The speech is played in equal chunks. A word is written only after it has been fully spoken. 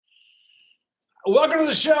Welcome to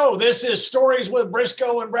the show. This is Stories with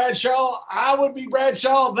Briscoe and Bradshaw. I would be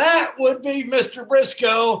Bradshaw. That would be Mr.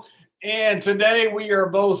 Briscoe. And today we are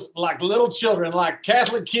both like little children, like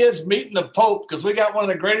Catholic kids meeting the Pope, because we got one of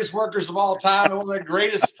the greatest workers of all time and one of the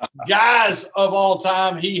greatest guys of all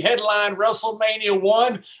time. He headlined WrestleMania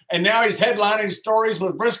 1, and now he's headlining Stories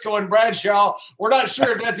with Briscoe and Bradshaw. We're not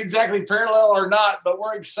sure if that's exactly parallel or not, but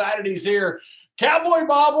we're excited he's here. Cowboy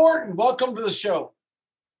Bob Orton, welcome to the show.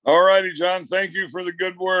 All righty, John. Thank you for the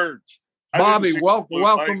good words. Bobby,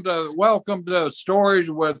 welcome to Stories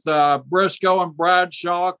with Briscoe and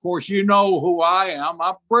Bradshaw. Of course, you know who I am.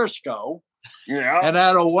 I'm Briscoe. Yeah. And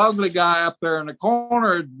that old ugly guy up there in the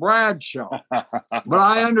corner is Bradshaw. But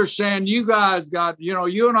I understand you guys got,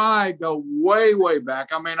 you and I go way, way back.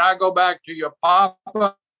 I mean, I go back to your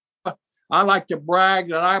papa. I like to brag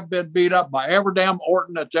that I've been beat up by every damn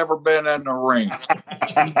Orton that's ever been in the ring.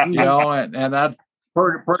 And that's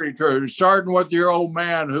pretty true. Starting with your old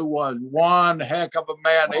man, who was one heck of a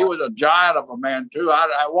man. He was a giant of a man too.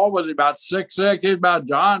 What was he, about 6'6"? He's about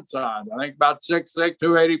John's size. I think about 6'6",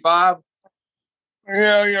 285.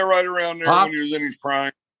 Yeah, right around there when he was in his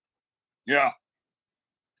prime. Yeah.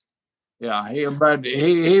 Yeah, he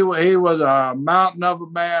was a mountain of a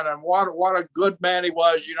man, and what a good man he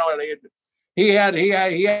was. He had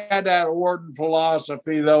that Orton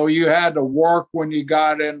philosophy, though. You had to work when you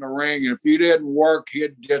got in the ring. If you didn't work,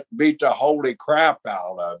 he'd just beat the holy crap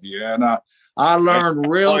out of you. And I learned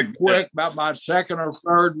real quick about my second or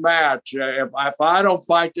third match. If I don't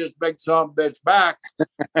fight this big son of a bitch back,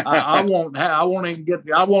 I won't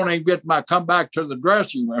even get my come back to the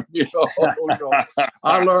dressing room. So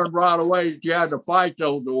I learned right away that you had to fight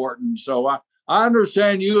those Ortons. So I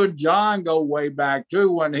understand you and John go way back too.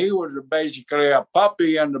 When he was basically a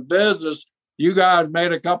puppy in the business, you guys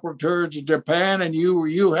made a couple of tours to Japan, and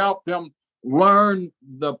you helped him learn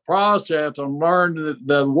the process and learn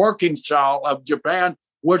the working style of Japan,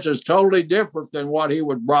 which is totally different than what he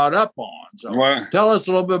was brought up on. So tell us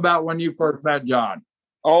a little bit about when you first met John.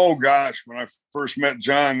 Oh gosh, when I first met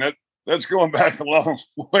John, that's going back a long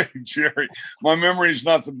way, Jerry. My memory's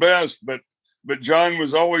not the best, but John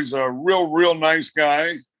was always a real nice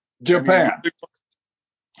guy. Japan.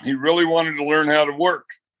 He really wanted to learn how to work.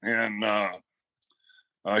 And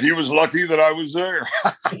he was lucky that I was there.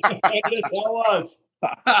 Yes, I was.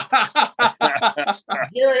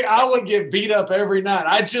 Gary, I would get beat up every night.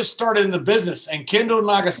 I just started in the business, and Kendo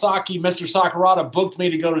Nagasaki, Mr. Sakurada, booked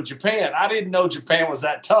me to go to Japan. I didn't know Japan was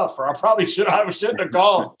that tough, or I shouldn't have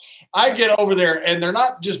gone. I get over there, and they're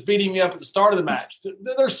not just beating me up at the start of the match.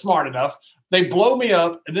 They're smart enough. They blow me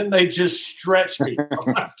up, and then they just stretch me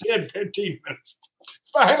for like 10, 15 minutes.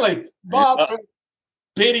 Finally, Bob put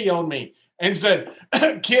pity on me and said,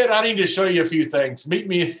 "Kid, I need to show you a few things. Meet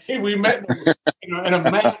me." We met in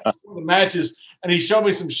a match, one of the matches, and he showed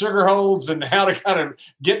me some sugar holds and how to kind of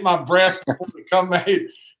get my breath before the come made.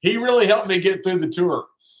 He really helped me get through the tour.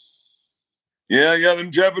 Yeah,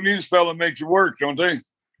 them Japanese fella make you work, don't they?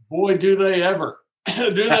 Boy, do they ever.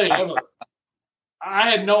 Do they ever.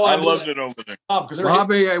 I had no idea. I loved it over there.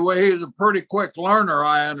 Bobby, he's a pretty quick learner,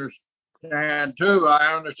 I understand, too.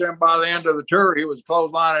 I understand by the end of the tour, he was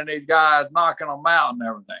clotheslining these guys, knocking them out and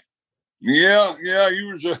everything. Yeah, he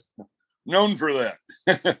was known for that.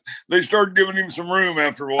 They started giving him some room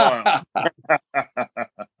after a while.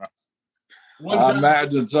 I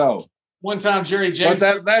imagine so. One time, Jerry James.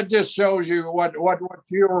 But that just shows you what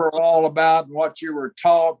you were all about and what you were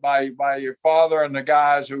taught by your father and the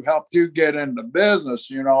guys who helped you get into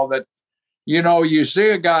business. You see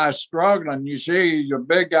a guy struggling. You see he's a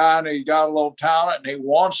big guy and he's got a little talent and he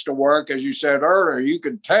wants to work. As you said earlier, you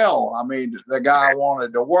could tell. I mean, the guy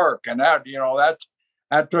wanted to work, and that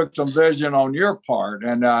took some vision on your part,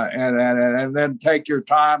 and then take your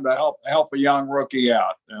time to help a young rookie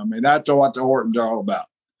out. I mean, that's what the Ortons are all about.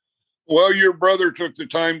 Well, your brother took the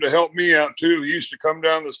time to help me out too. He used to come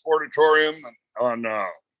down to the Sportatorium on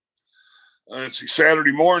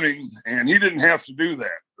Saturday morning, and he didn't have to do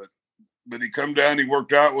that, but he come down, he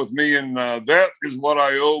worked out with me, and that is what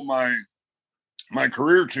I owe my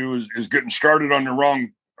career to is getting started on the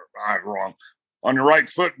right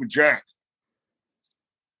foot with Jack.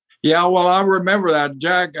 Yeah, well, I remember that,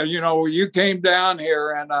 Jack. You came down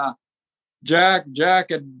here, and Jack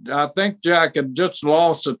had just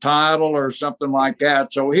lost a title or something like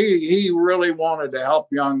that. So he really wanted to help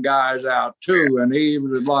young guys out too. And he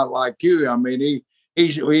was a lot like you. I mean,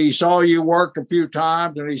 he saw you work a few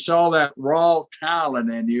times, and he saw that raw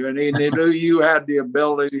talent in you, and he knew you had the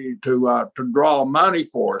ability to draw money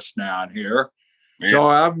for us down here. So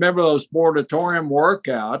I remember those sportatorium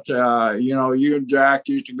workouts. You and Jack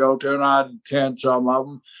used to go to, and I'd attend some of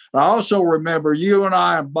them. I also remember you and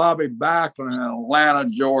I and Bobby Backlund in Atlanta,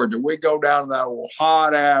 Georgia. We go down to that old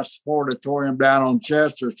hot-ass sportatorium down on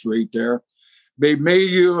Chester Street there. Be me,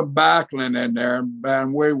 you, and Backlund in there,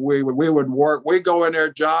 and we would work. We go in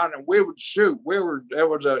there, John, and we would shoot. It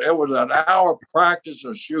was an hour practice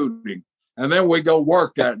of shooting. And then we go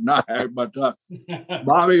work that night. But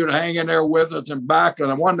Bobby would hang in there with us and Backlund.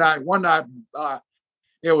 And one night,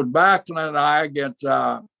 it was Backlund and I against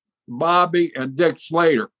Bobby and Dick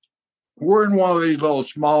Slater. We're in one of these little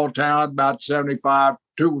small towns, about 75,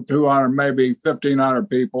 200, maybe 1,500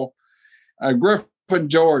 people. Griffin,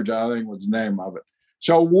 Georgia, I think was the name of it.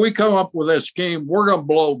 So we come up with this scheme. We're going to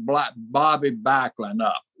blow Bobby Backlund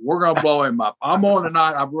up. We're going to blow him up. I'm on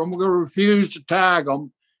tonight. I'm going to refuse to tag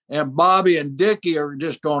him. And Bobby and Dickie are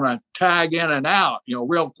just going to tag in and out,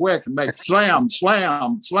 real quick and make slam,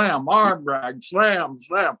 slam, slam, arm drag, slam,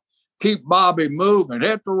 slam. Keep Bobby moving,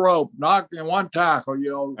 hit the rope, knock in one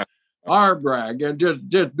tackle, arm drag, and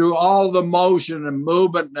just do all the motion and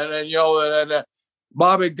movement. And then,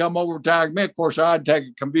 Bobby come over tag me. Of course, I'd take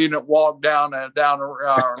a convenient walk down the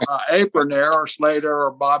apron there, or Slater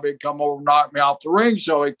or Bobby come over, knock me off the ring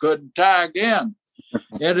so he couldn't tag in.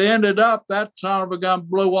 It ended up that son of a gun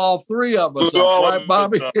blew all three of us up, right,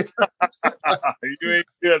 Bobby? You ain't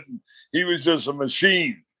kidding. He was just a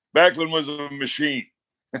machine. Backlund was a machine.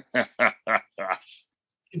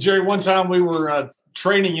 Jerry, one time we were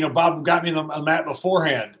training, Bob got me on the mat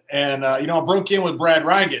beforehand. And, I broke in with Brad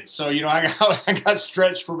Reingen. So, I got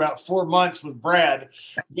stretched for about 4 months with Brad.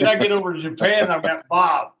 Then I get over to Japan and I met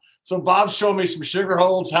Bob. So Bob showed me some sugar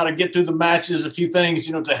holds, how to get through the matches, a few things,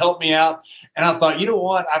 to help me out. And I thought, you know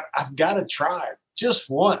what? I've got to try it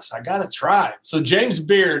just once. I got to try it. So James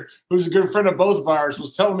Beard, who's a good friend of both of ours,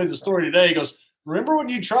 was telling me the story today. He goes, remember when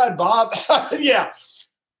you tried, Bob? Yeah.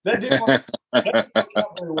 That didn't work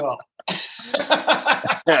out very well.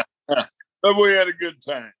 But we had a good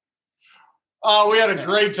time. Oh, we had a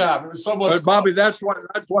great time. It was so much fun. Bobby, that's what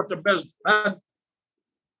the business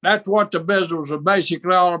That's what the business was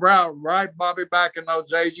basically all about, right, Bobby? Back in those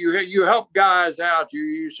days, you help guys out.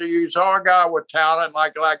 You saw a guy with talent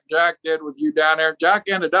like Jack did with you down there. Jack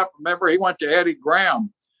ended up, remember, he went to Eddie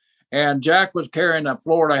Graham, and Jack was carrying the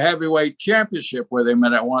Florida heavyweight championship with him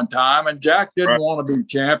at one time. And Jack didn't want to be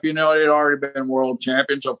champion. He'd already been world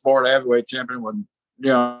champion, so Florida heavyweight champion was,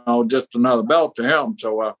 just another belt to him.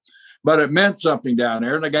 So, but it meant something down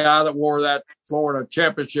there. And the guy that wore that Florida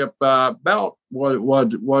championship belt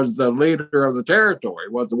was the leader of the territory,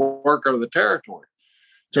 was the worker of the territory.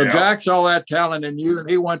 So Jack saw that talent in you, and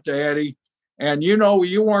he went to Eddie. And, you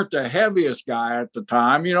weren't the heaviest guy at the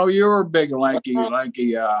time. You were a big, lanky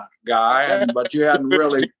guy, but you hadn't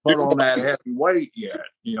really put on that heavy weight yet,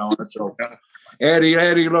 So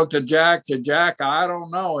Eddie looked at Jack, said, Jack, I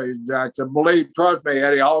don't know. Jack said, trust me,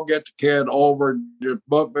 Eddie, I'll get the kid over. Just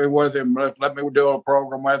book me with him. Let me do a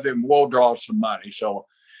program with him. We'll draw some money. So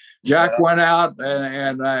Jack went out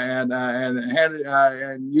and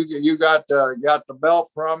you got the belt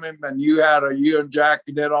from him, and you and Jack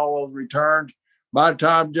did all those returns. By the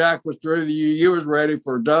time Jack was through, you was ready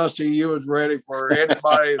for Dusty. You was ready for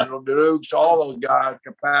anybody, the Dukes, all those guys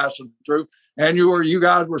could pass them through, and you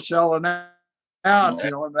guys were selling out. And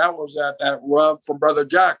that was that rub from Brother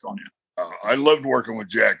Jack on you. I loved working with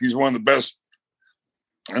Jack. He's one of the best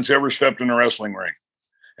that's ever stepped in a wrestling ring.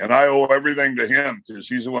 And I owe everything to him because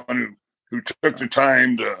he's the one who took the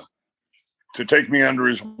time to take me under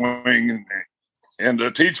his wing and to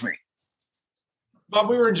teach me. Bob,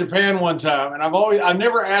 we were in Japan one time, and I've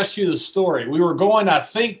never asked you the story. We were going, I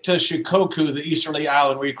think, to Shikoku, the easterly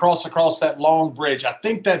island, where you cross across that long bridge. I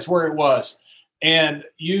think that's where it was. And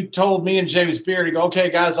you told me and James Beard to go, okay,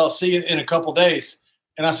 guys, I'll see you in a couple days.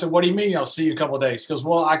 And I said, what do you mean I'll see you in a couple of days? He goes,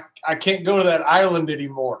 well, I can't go to that island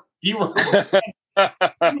anymore. You were banned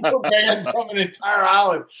from an entire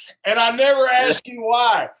island. And I never asked you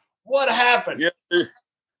why. What happened? Yeah,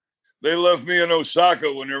 they left me in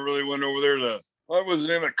Osaka whenever they went over there to, what was the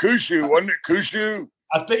name of Kushu? Wasn't it Kushu?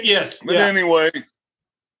 I think, yes. But anyway,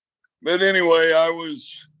 I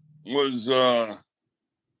was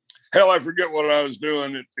hell, I forget what I was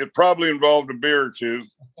doing. It probably involved a beer or two.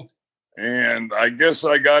 And I guess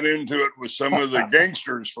I got into it with some of the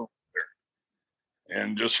gangsters from there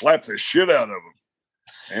and just slapped the shit out of them.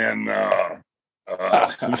 And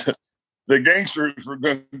the gangsters were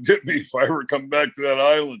going to get me if I ever come back to that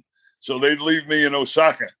island. So they'd leave me in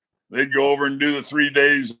Osaka. They'd go over and do the 3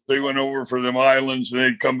 days. They went over for them islands, and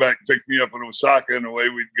they'd come back and pick me up in Osaka, and away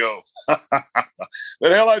we'd go.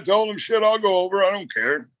 But hell, I told them, shit, I'll go over. I don't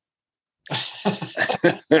care.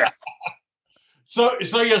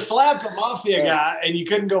 So you slapped a mafia guy and you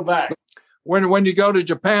couldn't go back. When you go to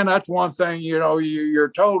Japan, that's one thing, you're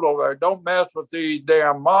told over, don't mess with these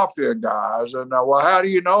damn mafia guys. And well, how do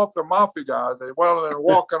you know if they're mafia guys? Well, they're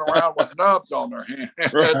walking around with nubs on their hands.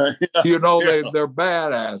 Right. They're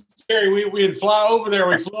badass. We'd fly over there.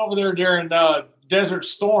 We flew over there during Desert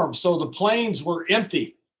Storm. So the planes were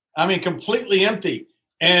empty. I mean, completely empty.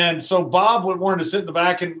 And so Bob wanted to sit in the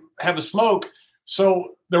back and have a smoke.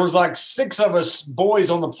 So there was like 6 of us boys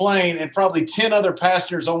on the plane and probably 10 other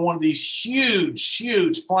passengers on one of these huge,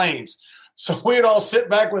 huge planes. So we'd all sit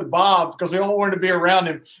back with Bob because we all wanted to be around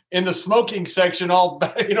him in the smoking section, all,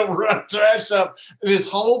 trashed up this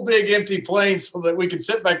whole big empty plane so that we could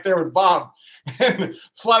sit back there with Bob. And the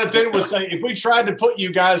flight attendant was saying, if we tried to put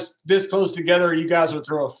you guys this close together, you guys would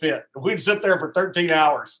throw a fit. We'd sit there for 13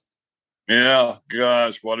 hours. Yeah,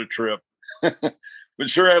 gosh, what a trip. But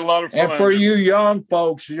sure had a lot of fun. And for you young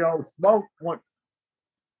folks, smoke.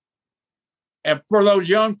 And for those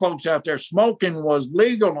young folks out there, smoking was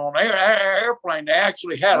legal on airplane. They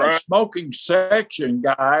actually had a smoking section,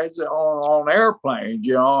 guys, on airplanes.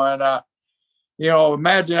 And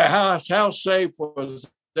imagine how safe was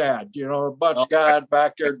that? A bunch of guys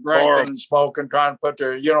back there drinking and smoking, trying to put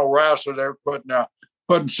their wrestling. They're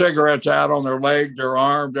putting cigarettes out on their legs, their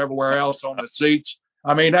arms, everywhere else on the seats.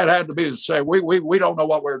 I mean, that had to be the same. We don't know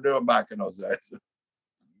what we were doing back in those days.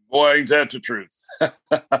 Boy, ain't that the truth.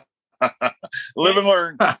 Live and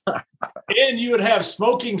learn. And you would have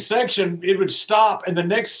smoking section. It would stop, and the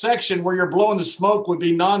next section where you're blowing the smoke would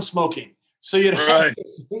be non-smoking. So you'd have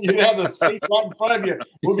the seat right in front of you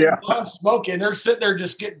would be non-smoking. They're sitting there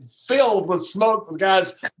just getting filled with smoke with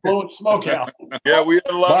guys blowing smoke out. Yeah, we had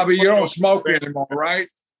a lot. Bobby, you don't smoke anymore, right?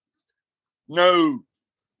 No.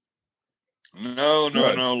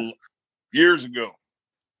 Years ago.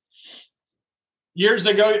 Years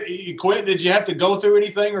ago, you quit. Did you have to go through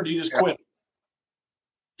anything, or do you just quit?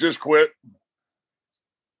 Just quit.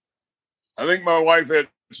 I think my wife had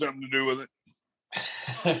something to do with it.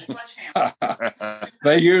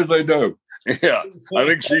 They usually do. Yeah, I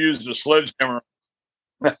think she used a sledgehammer.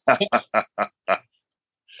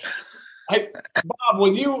 Hey, Bob,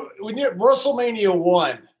 when you WrestleMania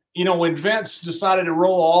 1, when Vince decided to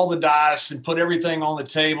roll all the dice and put everything on the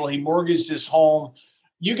table, he mortgaged his home.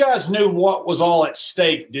 You guys knew what was all at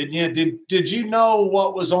stake, didn't you? Did you know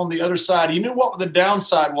what was on the other side? You knew what the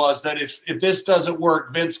downside was, that if this doesn't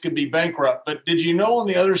work, Vince could be bankrupt. But did you know on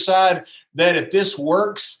the other side that if this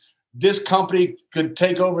works, this company could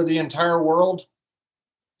take over the entire world?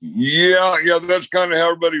 Yeah, that's kind of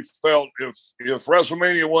how everybody felt. If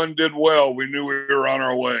WrestleMania 1 did well, we knew we were on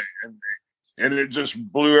our way. And it just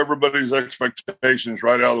blew everybody's expectations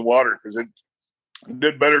right out of the water because it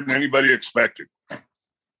did better than anybody expected.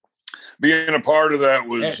 Being a part of that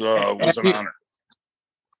was an honor.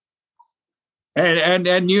 And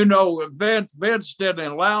Vince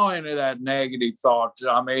didn't allow any of that negative thoughts.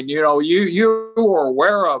 I mean, you were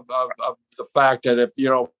aware of the fact that if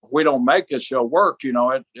we don't make this show work,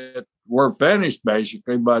 we're finished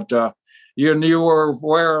basically. But you were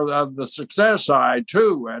aware of the success side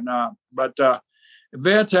too. And but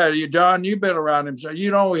Vince had John, you've been around him, so he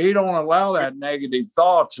don't allow that negative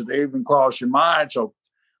thoughts to even cross your mind. So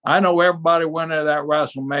I know everybody went into that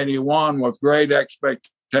WrestleMania 1 with great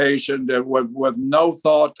expectation, with no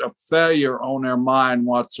thought of failure on their mind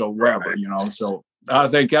whatsoever. So I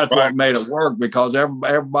think that's what made it work, because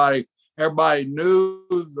everybody knew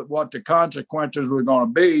what the consequences were going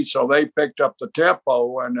to be, so they picked up the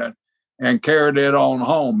tempo and carried it on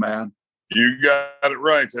home, man. You got it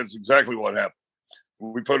right. That's exactly what happened.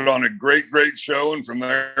 We put it on a great show, and from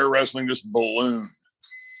there, wrestling just ballooned.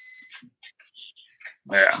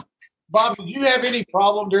 Yeah. Bob, did you have any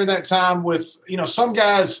problem during that time with, some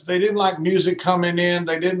guys, they didn't like music coming in.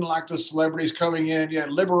 They didn't like the celebrities coming in. You had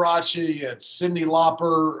Liberace, you had Cyndi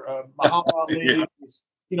Lauper, Muhammad Ali,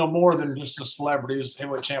 more than just a celebrity. He was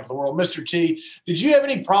heavyweight champ of the world. Mr. T, did you have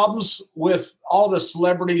any problems with all the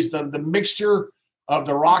celebrities, the mixture of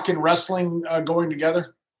the rock and wrestling going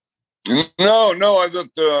together? No.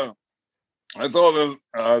 I thought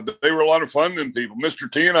that they were a lot of fun, them people.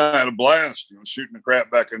 Mr. T and I had a blast, shooting the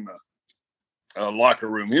crap back in the locker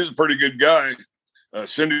room. He was a pretty good guy.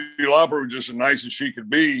 Cyndi Lauper was just as nice as she could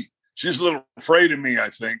be. She's a little afraid of me, I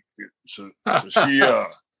think. So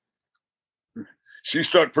she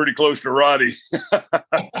stuck pretty close to Roddy.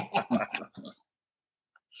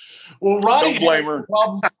 Well, Roddy, don't blame her.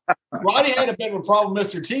 Roddy had a bit of a problem with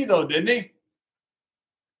Mr. T, though, didn't he?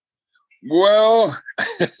 Well,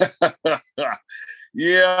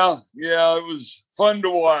 yeah, it was fun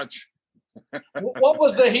to watch. What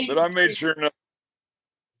was the heat? But I made sure not.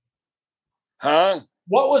 Huh?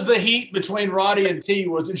 What was the heat between Roddy and T?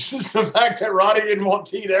 Was it just the fact that Roddy didn't want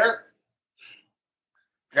T there?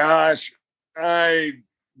 Gosh, I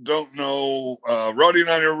don't know. Roddy and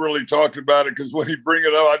I never really talked about it because when he bring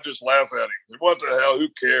it up, I just laugh at him. What the hell? Who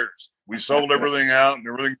cares? We sold everything out and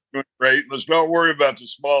everything's doing great. Let's not worry about the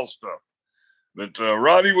small stuff. But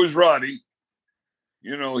Roddy was Roddy.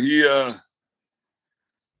 You know, he,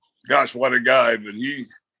 gosh, what a guy. But he,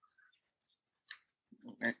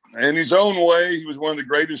 in his own way, he was one of the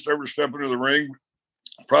greatest to ever step into the ring.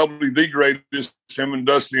 Probably the greatest, him and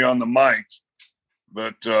Dusty on the mic.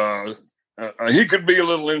 But he could be a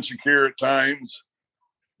little insecure at times.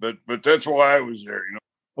 But that's why I was there, you know.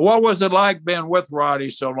 What was it like being with Roddy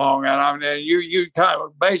so long? And I mean, you kind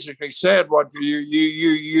of basically said what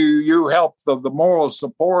you helped the moral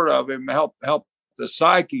support of him, help the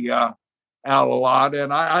psyche out a lot.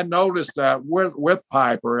 And I noticed that with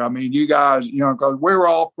Piper. I mean, you guys, you know, because we were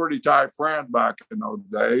all pretty tight friends back in those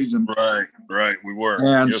days. And right, we were.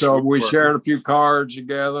 And yes, so we were. shared a few cards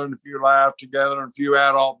together, and a few laughs together, and a few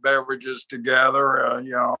adult beverages together.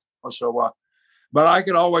 You know, so. But I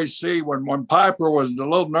could always see when Piper was a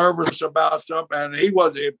little nervous about something, and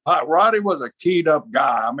Roddy was a keyed up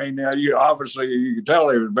guy. I mean, you could tell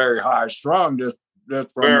he was very high strung just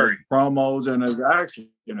from his promos and his action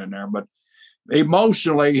in there. But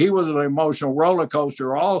emotionally, he was an emotional roller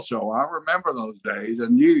coaster also. I remember those days,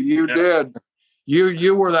 and you did.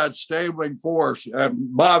 You were that stabling force,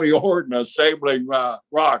 and Bobby Orton a stabling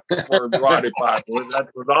rock for Roddy Piper. That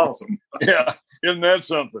was awesome. Yeah, isn't that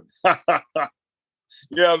something?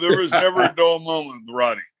 Yeah, there was never a dull moment with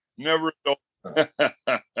Roddy. Never a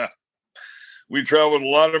dull. We traveled a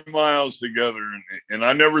lot of miles together, and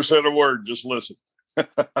I never said a word, just listen.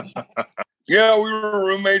 Yeah, we were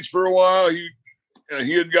roommates for a while. He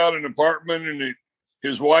had got an apartment, and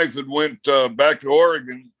his wife had went back to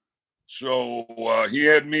Oregon. So he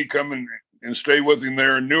had me come and stay with him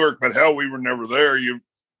there in Newark. But hell, we were never there.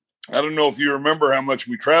 I don't know if you remember how much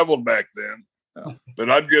we traveled back then. But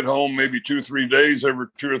I'd get home maybe 2-3 days every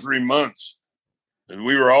 2 or 3 months. And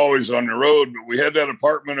we were always on the road. But we had that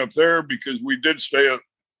apartment up there because we did stay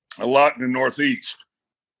a lot in the Northeast.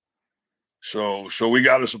 So we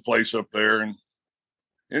got us a place up there and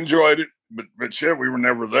enjoyed it. But shit, we were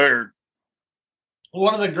never there.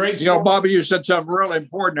 One of the great, you know, Bobby, you said something really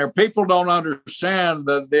important there. People don't understand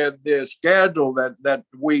the schedule that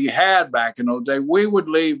we had back in those days. We would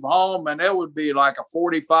leave home, and it would be like a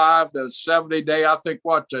 45 to 70 day. I think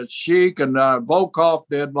Sheik and Volkov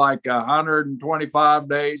did like 125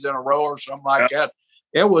 days in a row or something like that.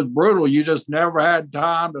 It was brutal. You just never had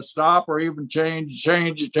time to stop or even change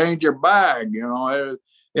your bag. You know,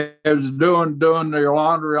 it was doing your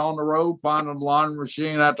laundry on the road, finding the laundry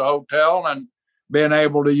machine at the hotel, and being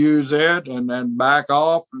able to use it and then back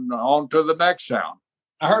off and on to the next sound.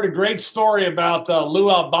 I heard a great story about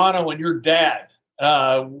Lou Albano and your dad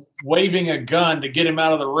waving a gun to get him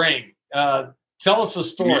out of the ring. Tell us a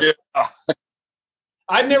story. Yeah.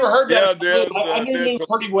 I'd never heard that. Yeah, I knew Lou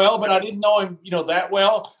pretty well, but I didn't know him, that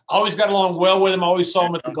well. I always got along well with him. I always saw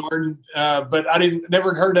him at the Garden, but I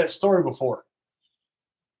never heard that story before.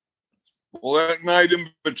 Well, that night in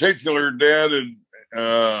particular, Dad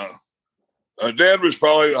was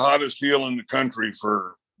probably the hottest heel in the country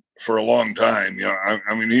for a long time.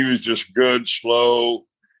 I mean, he was just good, slow,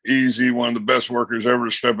 easy, one of the best workers ever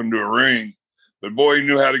to step into a ring. But boy, he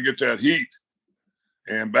knew how to get that heat.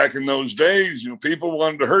 And back in those days, people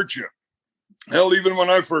wanted to hurt you. Hell, even when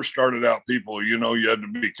I first started out, people, you had to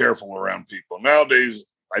be careful around people. Nowadays,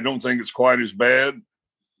 I don't think it's quite as bad.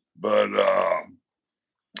 But,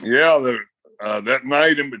 that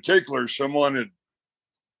night in particular, someone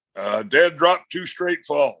had Dad dropped 2 straight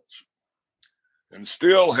falls and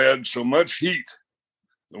still had so much heat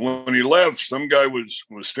that when he left, some guy was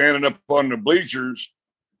standing up on the bleachers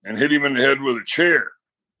and hit him in the head with a chair,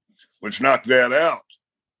 which knocked Dad out.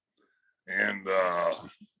 And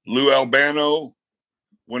Lou Albano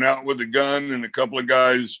went out with a gun, and a couple of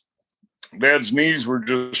guys, Dad's knees were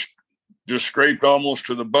just scraped almost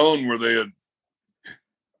to the bone where they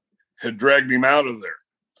had dragged him out of there.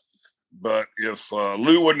 But if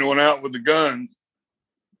Lou wouldn't have went out with the gun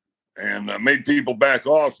and made people back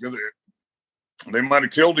off, they might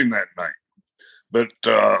have killed him that night. But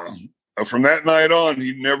from that night on,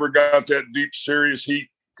 he never got that deep, serious heat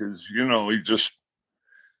because,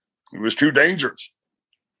 it was too dangerous.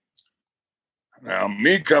 Now,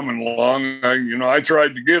 me coming along, I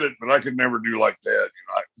tried to get it, but I could never do like Dad.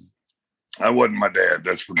 I wasn't my dad,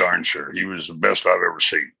 that's for darn sure. He was the best I've ever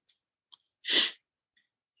seen.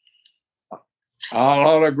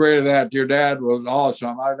 I'll agree to that. Your dad was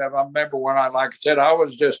awesome. I remember when like I said, I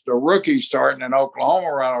was just a rookie starting in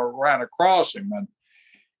Oklahoma, ran across him.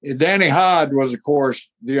 And Danny Hodge was, of course,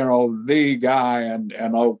 the guy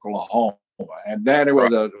in Oklahoma. And Danny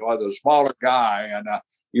was a smaller guy. And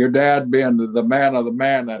your dad being the man of the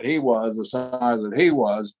man that he was, the size that he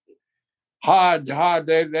was, Hodge,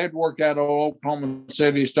 they'd work at old Oklahoma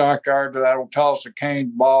City Stockyards, that old Tulsa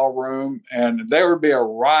Canes ballroom, and there would be a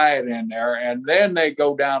riot in there. And then they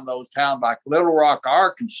go down those towns like Little Rock,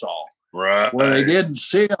 Arkansas, right, where they didn't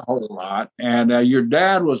see a whole lot. And your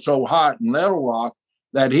dad was so hot in Little Rock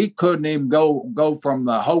that he couldn't even go from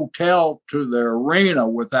the hotel to the arena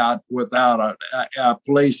without a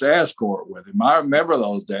police escort with him. I remember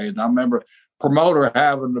those days. And I remember promoter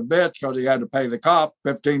having the bitch because he had to pay the cop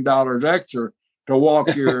 $15 extra to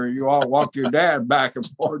walk your dad back and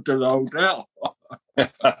forth to the hotel.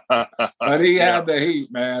 But he had the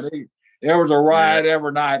heat, man. There was a riot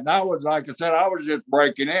every night, and I was, like I said, I was just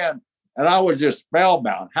breaking in, and I was just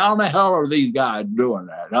spellbound. How in the hell are these guys doing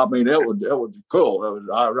that? I mean, it was cool.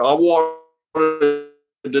 I wanted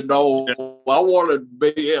to know. I wanted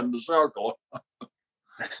to be in the circle.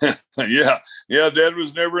 Yeah. Dad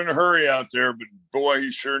was never in a hurry out there, but boy,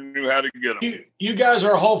 he sure knew how to get them. You guys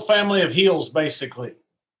are a whole family of heels, basically.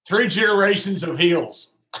 3 generations of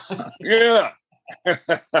heels. Yeah.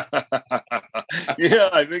 Yeah,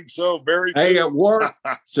 I think so. Very Hey, it worked.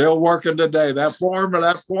 Still working today. That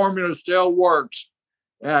formula still works.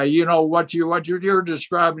 What you're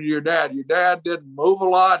describing to your dad. Your dad didn't move a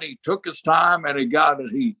lot. He took his time and he got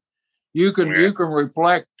it. You can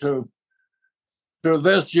reflect to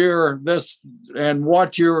this year, and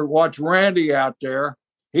watch Randy out there.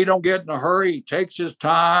 He don't get in a hurry. He takes his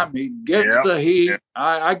time. He gets the heat. Yeah.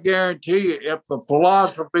 I guarantee you, if the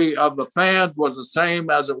philosophy of the fans was the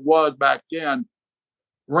same as it was back then,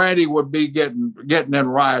 Randy would be getting in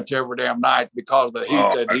riots every damn night because of the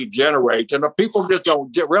heat that he generates. And the people just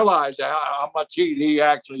don't realize how much heat he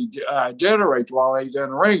actually generates while he's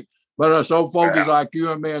in the ring. But so folks like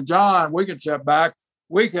you and me and John, we can sit back.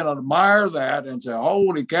 We can admire that and say,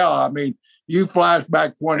 holy cow. I mean, you flash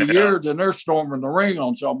back 20 years and they're storming the ring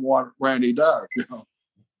on what Randy does.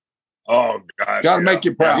 Oh, gosh. Got to make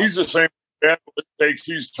you proud. Yeah, he's the same guy that takes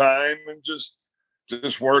his time and just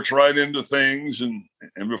works right into things. And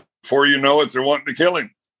before you know it, they're wanting to kill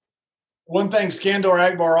him. One thing Skandor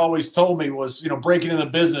Akbar always told me was, breaking into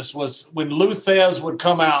business was when Lou Thesz would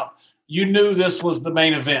come out, you knew this was the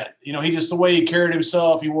main event. He just, the way he carried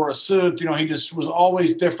himself, he wore a suit, he just was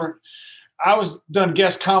always different. I was done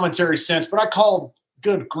guest commentary since, but I called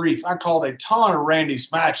a ton of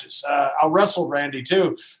Randy's matches. I wrestled Randy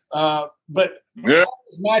too. But all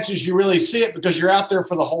those matches, you really see it because you're out there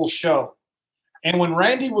for the whole show. And when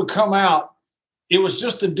Randy would come out, it was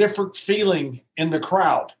just a different feeling in the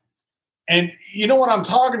crowd. And you know what I'm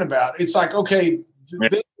talking about? It's like, okay,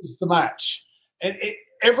 this is the match. And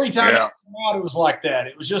every time he came out, it was like that.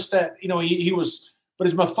 It was just that, he was, but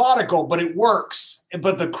it's methodical, but it works.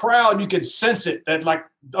 But the crowd, you could sense it that like,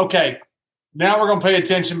 okay, now we're going to pay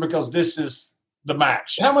attention because this is the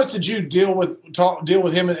match. How much did you deal with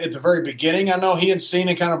him at the very beginning? I know he and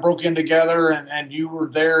Cena kind of broke in together and you were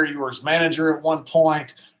there. You were his manager at one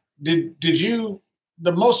point. Did you,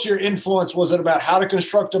 the most of your influence, was it about how to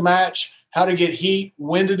construct a match, how to get heat,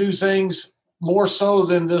 when to do things, more so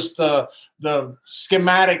than just the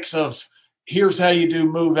schematics of here's how you do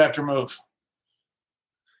move after move?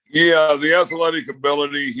 Yeah, the athletic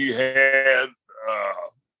ability he had,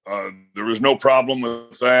 there was no problem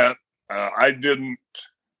with that. I didn't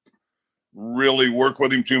really work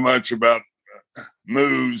with him too much about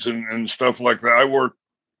moves and stuff like that. I worked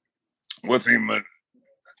with him at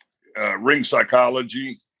ring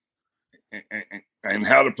psychology and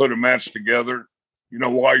how to put a match together,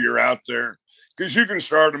 while you're out there. Because you can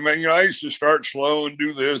start them. I used to start slow and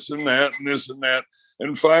do this and that and this and that.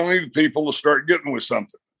 And finally, the people will start getting with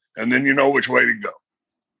something. And then you know which way to go.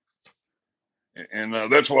 And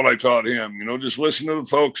that's what I taught him. Just listen to the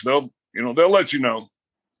folks. They'll let you know.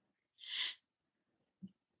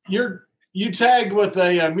 You tagged with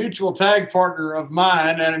a mutual tag partner of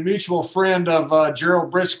mine and a mutual friend of Gerald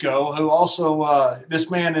Briscoe, who also, this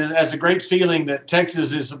man has a great feeling that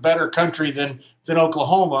Texas is a better country than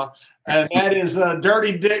Oklahoma. And that is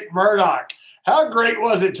Dirty Dick Murdoch. How great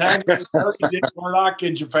was it tagging with Dirty Dick Murdoch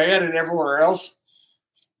in Japan and everywhere else?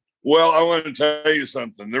 Well, I want to tell you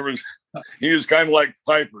something. He was kind of like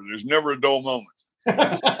Piper. There's never a dull moment.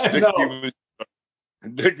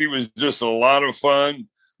 Dickie was just a lot of fun,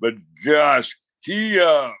 but gosh, he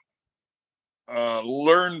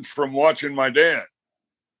learned from watching my dad.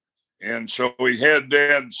 And so he had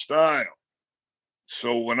dad's style.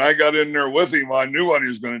 So when I got in there with him, I knew what he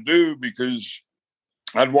was going to do because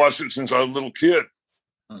I'd watched it since I was a little kid.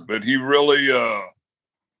 But he really, I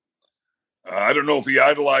don't know if he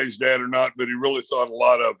idolized Dad or not, but he really thought a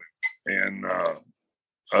lot of him and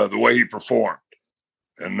the way he performed.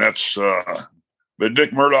 And that's, but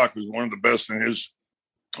Dick Murdoch was one of the best in his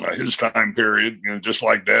time period, just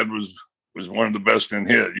like Dad was one of the best in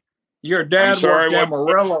his. Your dad worked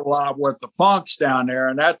Amarillo a lot with the Funks down there,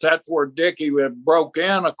 and that's where Dickie broke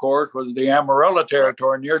in, of course, was the Amarillo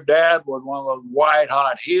territory. And your dad was one of those white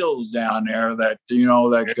hot heels down there that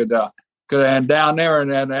could and down there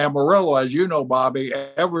in Amarillo, as you know, Bobby,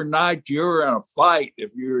 every night you're in a fight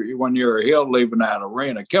when you're a heel leaving that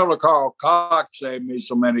arena. Killer Carl Cox saved me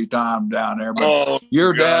so many times down there, but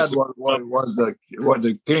your dad was the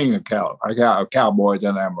king of cowboys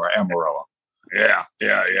in Amarillo. Yeah.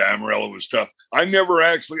 Amarillo was tough. I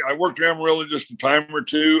worked Amarillo just a time or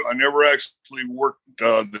two. I never actually worked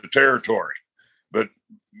the territory, but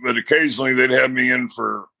occasionally they'd have me in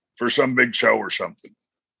for some big show or something.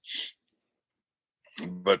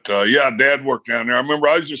 But Dad worked down there. I remember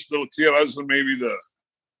I was just a little kid. I was in maybe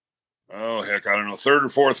third or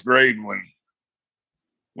fourth grade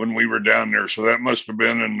when we were down there. So that must have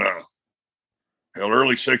been in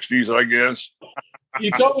early 60s, I guess. You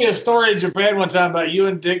told me a story in Japan one time about you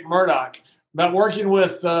and Dick Murdoch, about working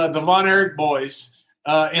with the Von Erich boys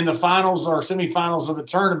in the finals or semifinals of the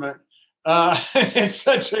tournament. It's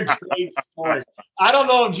such a great story. I don't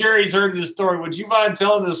know if Jerry's heard this story. Would you mind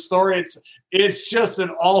telling this story? It's just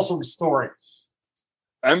an awesome story.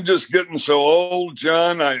 I'm just getting so old,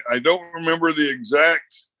 John. I don't remember the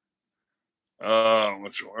exact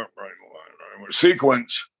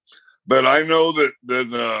sequence, but I know that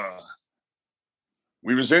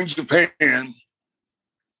we was in Japan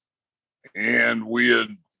and we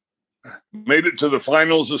had made it to the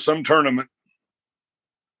finals of some tournament.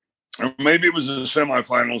 Or maybe it was the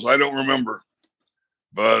semifinals. I don't remember.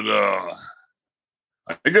 But I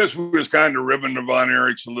guess we was kind of ribbing the Von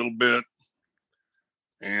Erichs a little bit.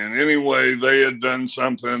 And anyway, they had done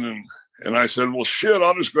something. And I said, well, shit,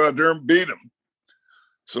 I'll just go out there and beat them.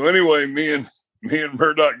 So anyway, me and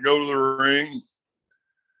Murdoch go to the ring.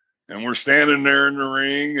 And we're standing there in the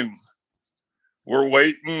ring. And we're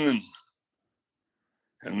waiting.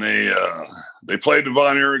 And they played the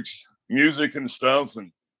Von Erichs music and stuff.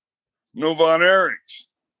 And no Von Erichs.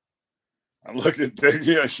 I looked at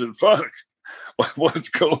Dickie. I said, fuck, what's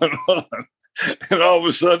going on? And all of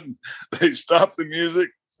a sudden, they stopped the music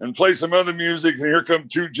and play some other music. And here come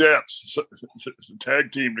two Japs,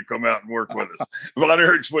 tag team to come out and work with us. Von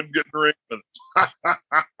Erichs wouldn't get in the ring with us.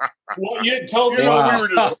 Well, you told me. We were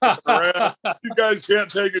just around. You guys can't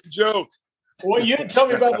take a joke. What you didn't tell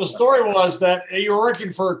me about the story was that you were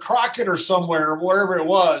working for Crockett or somewhere, or wherever it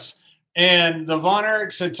was. And the Von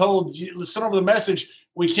Erichs had told you, sent over the message,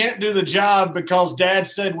 we can't do the job because Dad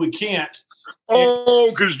said we can't. Oh,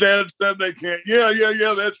 because Dad said they can't. Yeah.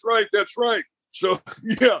 That's right. So,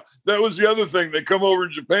 yeah, that was the other thing. They come over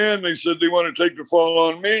to Japan. They said they want to take the fall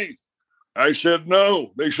on me. I said,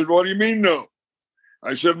 no. They said, what do you mean, no?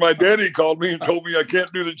 I said, my daddy called me and told me I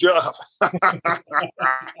can't do the job.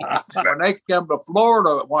 When they came to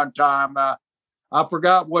Florida at one time, I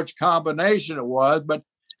forgot which combination it was, but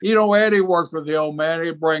Eddie worked with the old man.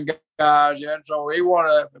 He'd bring guys in. So the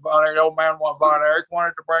old man, Von Erich,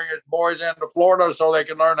 wanted to bring his boys into Florida so they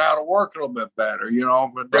could learn how to work a little bit better,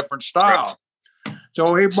 a different style.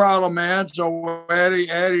 So he brought them in. So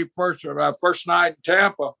Eddie first night in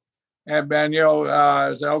Tampa, and then,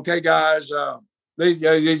 said, okay, guys, these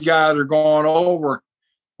guys are going over.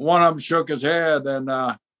 One of them shook his head, and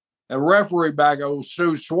the referee back,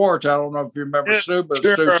 Stu Schwartz, I don't know if you remember Stu, but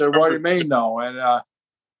Stu said, what do you mean, no? And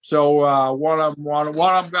so one of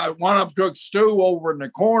them took Stu over in the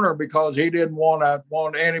corner because he didn't want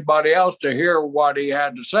anybody else to hear what he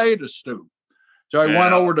had to say to Stu. So he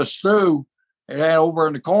went over to Stu and over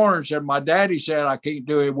in the corner and said, my daddy said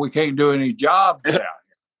we can't do any jobs now.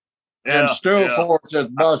 And Stu, of course,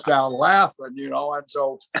 just bust out laughing, and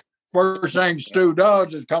so first thing Stu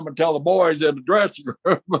does is come and tell the boys in the dressing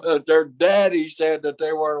room that their daddy said that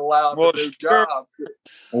they weren't allowed to do jobs.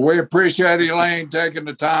 Well, we appreciate Elaine taking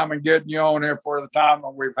the time and getting you on here for the time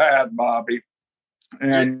that we've had, Bobby.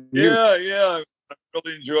 And I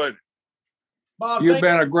really enjoyed it. Bob, you've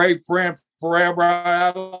been a great friend forever. I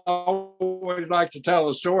always like to tell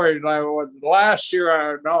a story. Last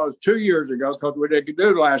year, it was 2 years ago, because we didn't do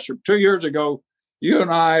it last year. 2 years ago, you and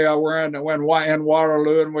I were in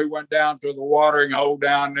Waterloo, and we went down to the watering hole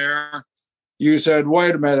down there. You said,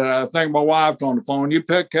 wait a minute, I think my wife's on the phone. You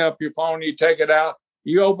pick up your phone, you take it out.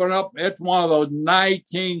 You open up, it's one of those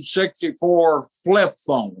 1964 flip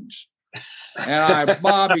phones. And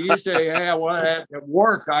Bobby, you say, yeah, well, at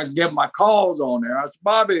work, I can get my calls on there. I said,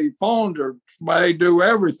 Bobby, these phones they do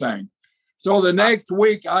everything. So the next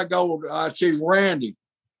week I see Randy.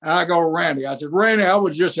 I go to Randy. I said, Randy, I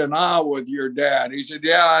was just in awe with your dad. He said,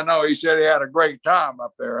 yeah, I know. He said he had a great time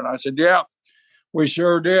up there. And I said, yeah, we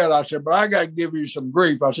sure did. I said, but I got to give you some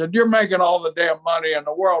grief. I said, you're making all the damn money in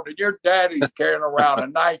the world, and your daddy's carrying around a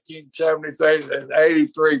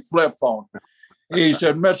 1973 flip phone. He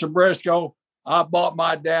said, Mr. Brisco, I bought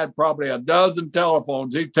my dad probably a dozen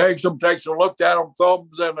telephones. He takes a look at them,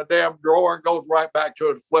 throws them in the damn drawer, and goes right back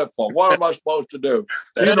to his flip phone. What am I supposed to do?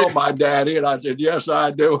 You know my daddy. And I said, yes,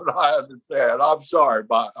 I do. And I understand. I'm sorry,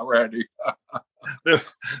 Randy.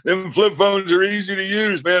 Them flip phones are easy to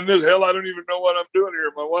use, man. I don't even know what I'm doing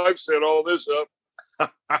here. My wife set all this up.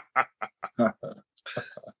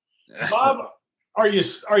 Bob, are you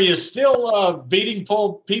still beating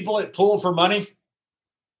people at pool for money?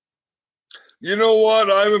 You know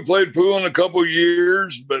what? I haven't played pool in a couple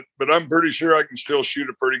years, but I'm pretty sure I can still shoot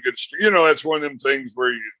a pretty good. That's one of them things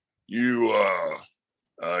where you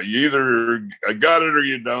either got it or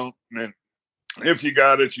you don't, and if you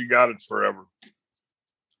got it forever.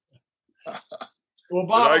 Well,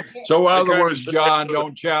 Bob. So, in other words, John,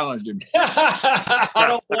 don't challenge him. I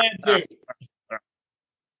don't plan to.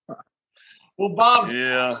 Well, Bob.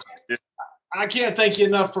 Yeah. I can't thank you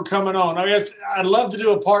enough for coming on. I guess I'd love to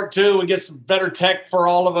do a part 2 and get some better tech for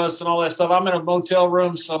all of us and all that stuff. I'm in a motel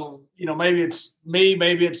room, so maybe it's me,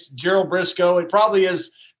 maybe it's Gerald Brisco. It probably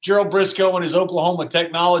is Gerald Brisco and his Oklahoma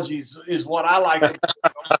technologies is what I like to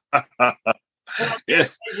do.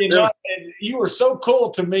 You were so cool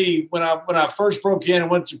to me when I first broke in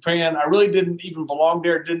and went to Japan. I really didn't even belong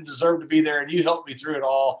there, didn't deserve to be there, and you helped me through it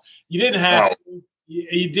all. You didn't have to.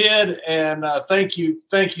 You did, and thank you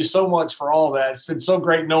so much for all that. It's been so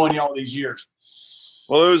great knowing you all these years.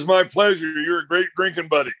 Well, it was my pleasure. You're a great drinking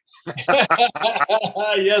buddy.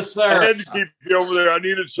 Yes, sir. I had to keep you over there. I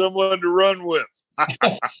needed someone to run with.